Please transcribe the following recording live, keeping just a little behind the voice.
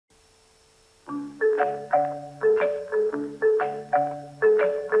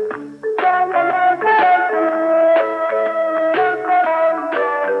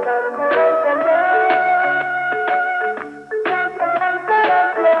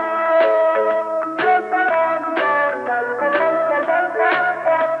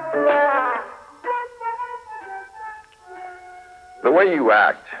The way you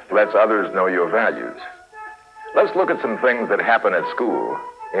act lets others know your values. Let's look at some things that happen at school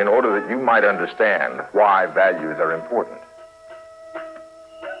in order that you might understand why values are important.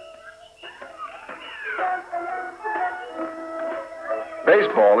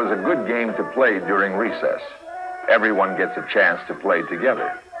 Baseball is a good game to play during recess. Everyone gets a chance to play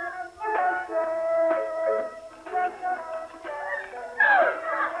together.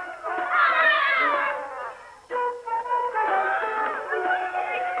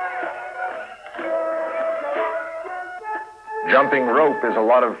 Jumping rope is a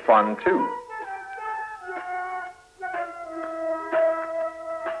lot of fun, too.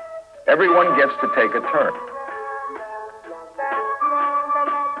 Everyone gets to take a turn.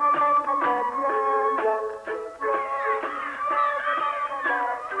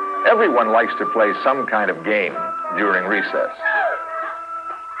 Everyone likes to play some kind of game during recess.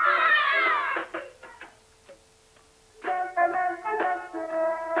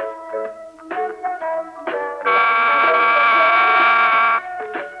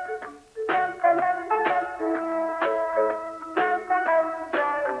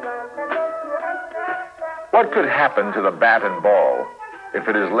 What could happen to the bat and ball if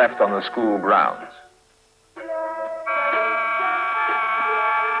it is left on the school grounds?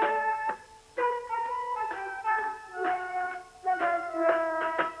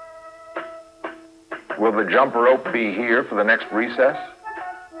 Will the jump rope be here for the next recess?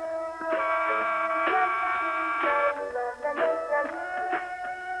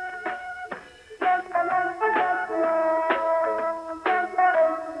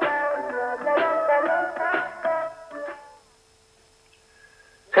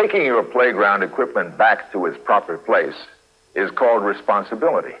 Taking your playground equipment back to its proper place is called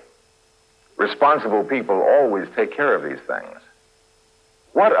responsibility. Responsible people always take care of these things.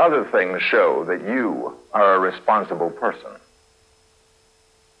 What other things show that you are a responsible person?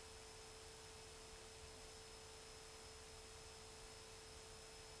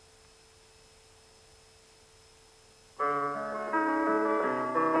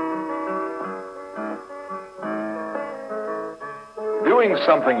 Doing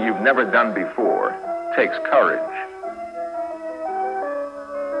something you've never done before takes courage.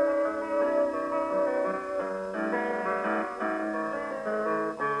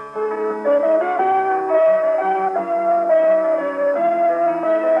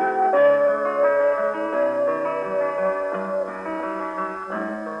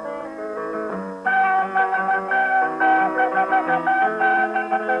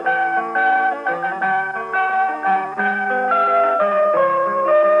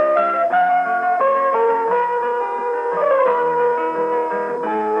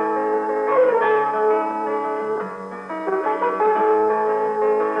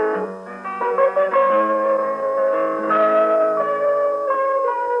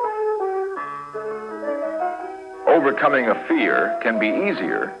 Overcoming a fear can be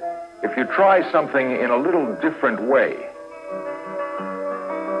easier if you try something in a little different way.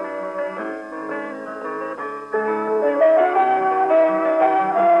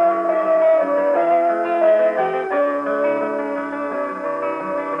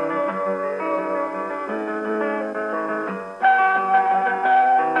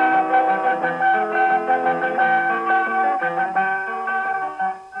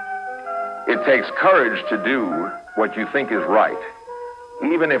 It takes courage to do what you think is right,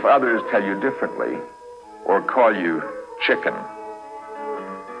 even if others tell you differently or call you chicken.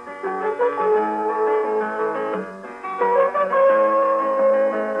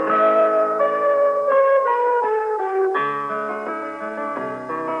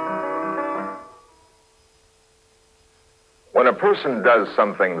 When a person does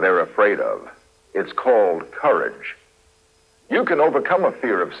something they're afraid of, it's called courage. You can overcome a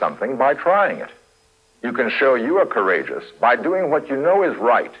fear of something by trying it. You can show you are courageous by doing what you know is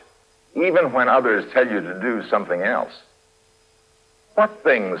right, even when others tell you to do something else. What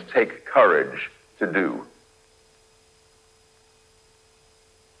things take courage to do?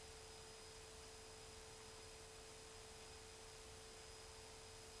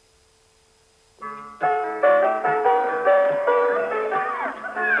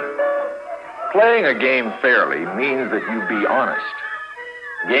 Playing a game fairly means that you be honest.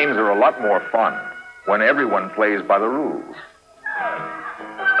 Games are a lot more fun when everyone plays by the rules.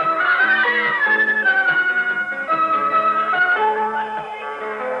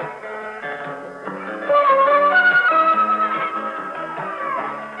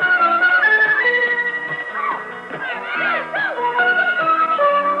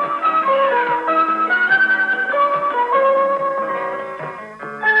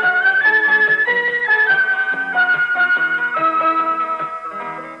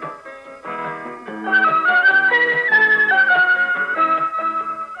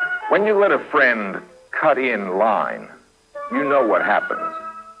 When you let a friend cut in line, you know what happens.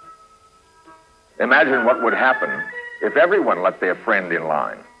 Imagine what would happen if everyone let their friend in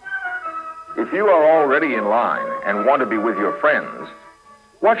line. If you are already in line and want to be with your friends,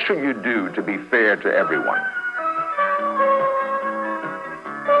 what should you do to be fair to everyone?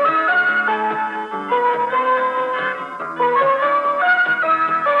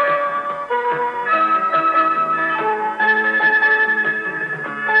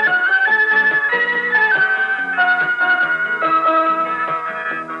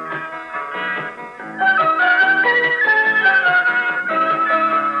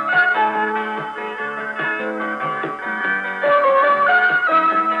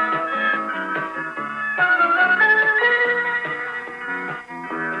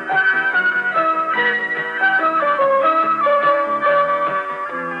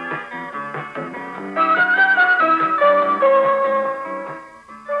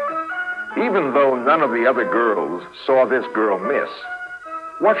 Even though none of the other girls saw this girl miss,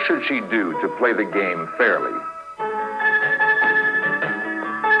 what should she do to play the game fairly?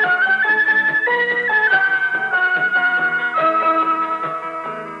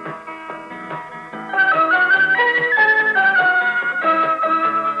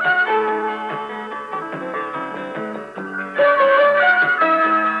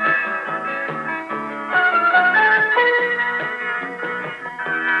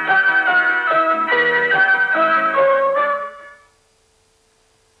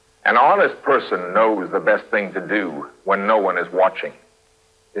 An honest person knows the best thing to do when no one is watching.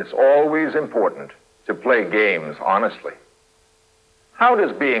 It's always important to play games honestly. How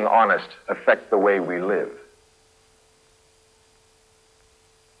does being honest affect the way we live?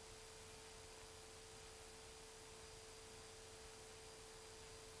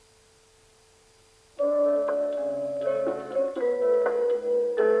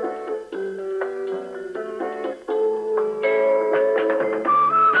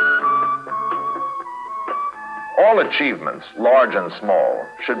 All achievements, large and small,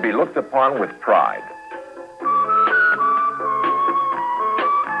 should be looked upon with pride.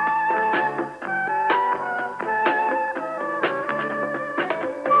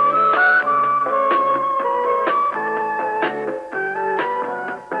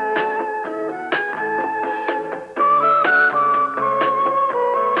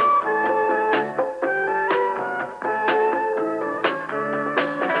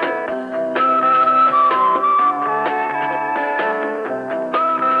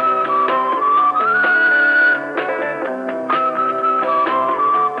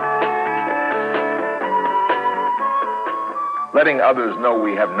 Letting others know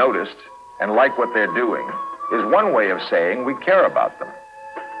we have noticed and like what they're doing is one way of saying we care about them.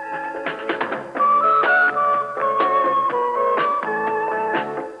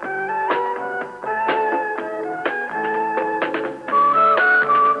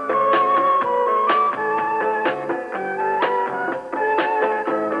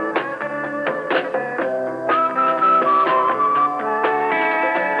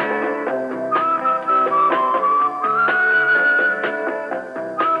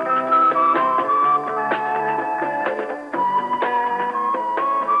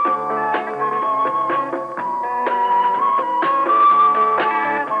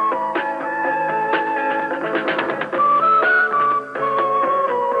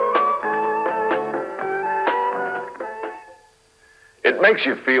 It makes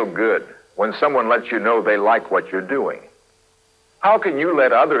you feel good when someone lets you know they like what you're doing. How can you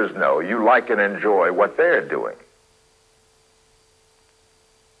let others know you like and enjoy what they're doing?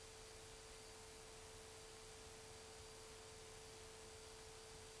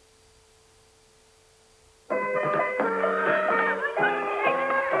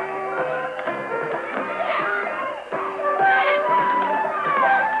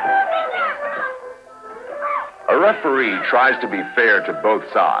 A referee tries to be fair to both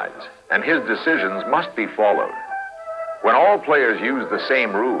sides, and his decisions must be followed. When all players use the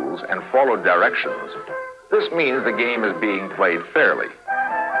same rules and follow directions, this means the game is being played fairly.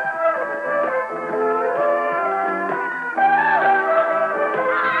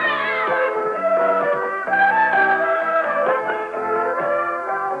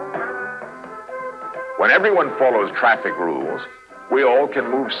 When everyone follows traffic rules, we all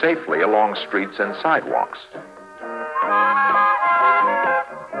can move safely along streets and sidewalks.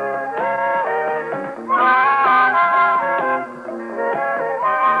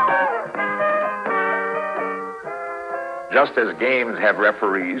 Just as games have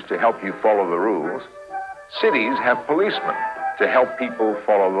referees to help you follow the rules, cities have policemen to help people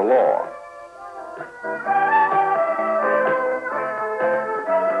follow the law.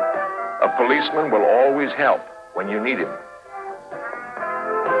 policeman will always help when you need him.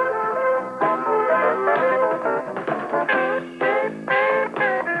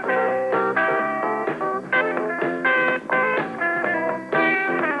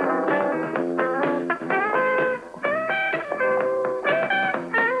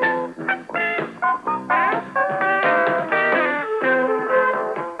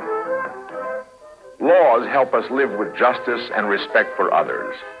 Laws help us live with justice and respect for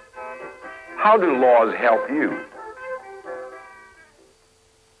others. How do laws help you?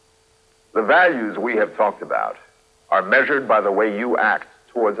 The values we have talked about are measured by the way you act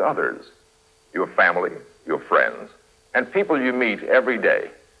towards others, your family, your friends, and people you meet every day.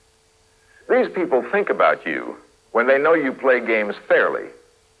 These people think about you when they know you play games fairly,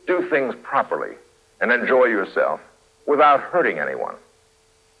 do things properly, and enjoy yourself without hurting anyone.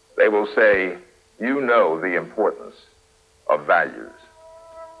 They will say, you know the importance of values.